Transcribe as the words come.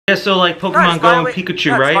Yeah, so like Pokemon Go and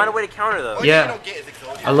Pikachu, right? Find a way to counter those. Yeah.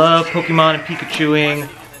 I love Pokemon and Pikachuing and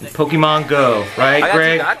Pokemon Go, right,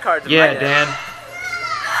 Greg? I got 2 God cards in yeah, my Dan.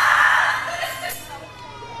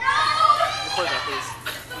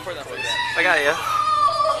 I got you.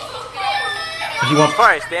 He wants.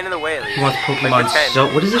 Sorry, stand in the way at least. He wants Pokemon. So,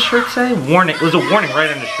 what does this shirt say? Warning. It was a warning right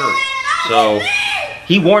on the shirt. So,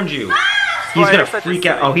 he warned you. He's gonna freak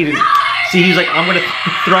out. Oh, he didn't. See, he's like, I'm gonna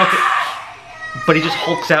throw it, but he just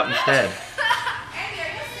hulks out instead.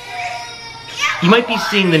 You might be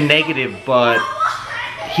seeing the negative, but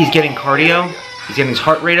he's getting cardio. He's getting his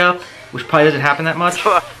heart rate up, which probably doesn't happen that much.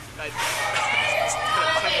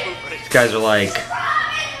 These guys are like,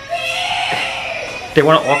 they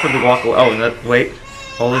want to awkwardly walk away. Oh, wait,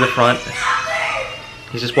 only the front.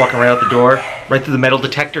 He's just walking right out the door, right through the metal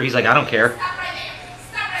detector. He's like, I don't care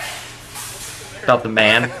about the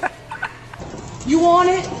man. You want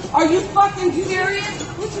it? Are you fucking serious?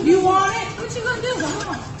 You want it? What you gonna do? Come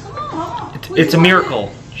on, come on. It's a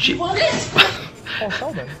miracle. She,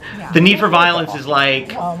 Yeah. the need for violence is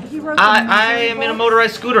like, I am in a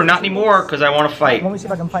motorized scooter, not anymore, because I want to fight. Let me see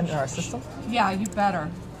if I can find it in our system. Yeah, you better.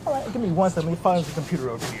 All right, give me 1 second. Let me find the computer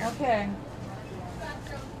over here. Okay.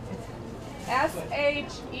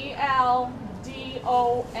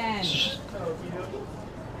 S-H-E-L-D-O-N.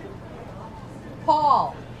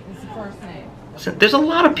 Paul is the first name. So there's a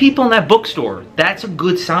lot of people in that bookstore. That's a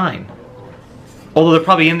good sign. Although they're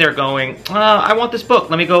probably in there going, I want this book.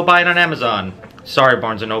 Let me go buy it on Amazon. Sorry,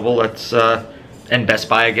 Barnes & Noble. That's, and Best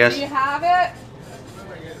Buy, I guess. Do you have it?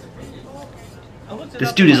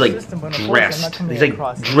 This dude is like dressed. He's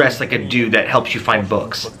like dressed like a dude that helps you find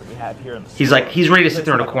books. He's like, he's ready to sit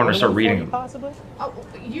there in a corner and start reading them. Oh,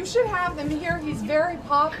 you should have them here. He's very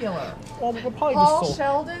popular. Well, we're probably Paul just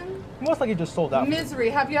sold. Sheldon. Most likely just sold out. Misery.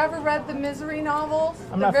 Have you ever read the Misery novels?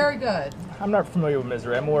 I'm They're not very good. I'm not familiar with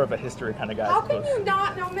Misery. I'm more of a history kind of guy. How can you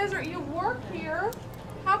not know Misery? You work here.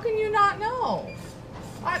 How can you not know?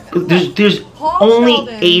 There's only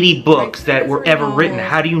 80 books that were ever written.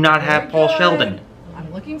 How do you not have Paul Sheldon?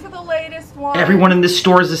 I'm looking for the latest one. Everyone in this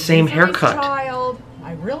store has the same haircut. Child.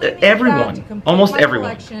 I really need everyone, that to almost my everyone.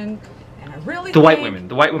 collection, and I really The white women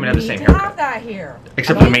have the same need to have haircut. that here.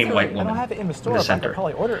 Except for the main white I woman don't have it in the store. in the But I center. could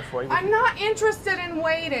probably order it for you. I'm not interested in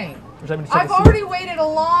waiting. Would you like me to check I've to see? already waited a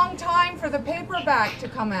long time for the paperback to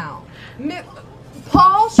come out.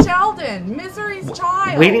 Paul Sheldon, Misery's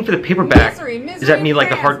Child. Waiting for the paperback. Misery, Does that mean like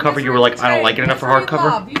the hardcover? You were like, I don't like it enough for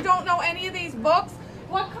hardcover. Love. You don't know any of these books?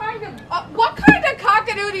 What kind of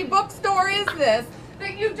cockadoodie bookstore is this?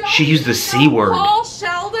 That you don't She used the C word. Paul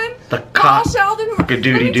Sheldon. The Paul Sheldon.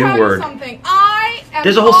 cockadoodie-doo word. Something. I am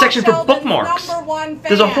There's a whole Paul section for Sheldon's bookmarks. #1 fan.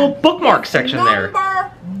 There's a whole bookmark section there.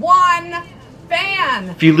 #1 fan.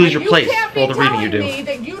 If you lose your place can't for all the be reading you do. telling me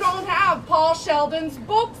that you don't have Paul Sheldon's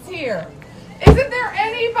books here. Isn't there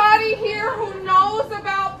anybody here who knows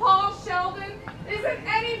about Paul Sheldon? Isn't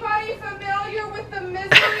anybody familiar with the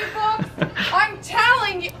Misery books? I'm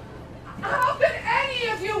telling you, how can any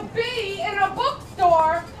of you be in a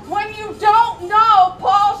bookstore when you don't know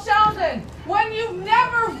Paul Sheldon? When you've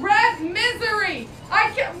never read Misery?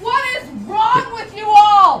 What is wrong with you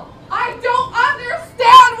all? I don't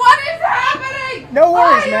understand what is happening! No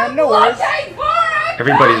worries, man, no worries.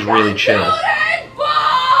 Everybody's really chill.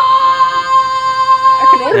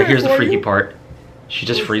 Now here's the freaky part. She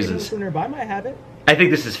just freezes. Nearby might have it. I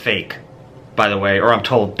think this is fake, by the way, or I'm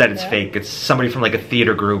told that it's fake. It's somebody from like a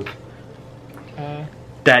theater group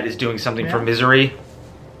that is doing something for Misery.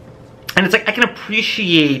 And it's like, I can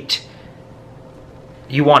appreciate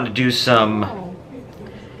you want to do some,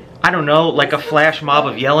 I don't know, like a flash mob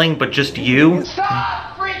of yelling, but just you.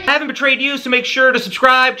 I haven't betrayed you, so make sure to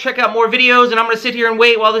subscribe, check out more videos, and I'm gonna sit here and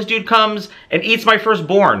wait while this dude comes and eats my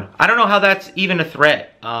firstborn. I don't know how that's even a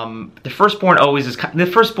threat. The firstborn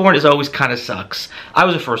is always kind of sucks. I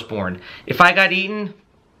was a firstborn. If I got eaten,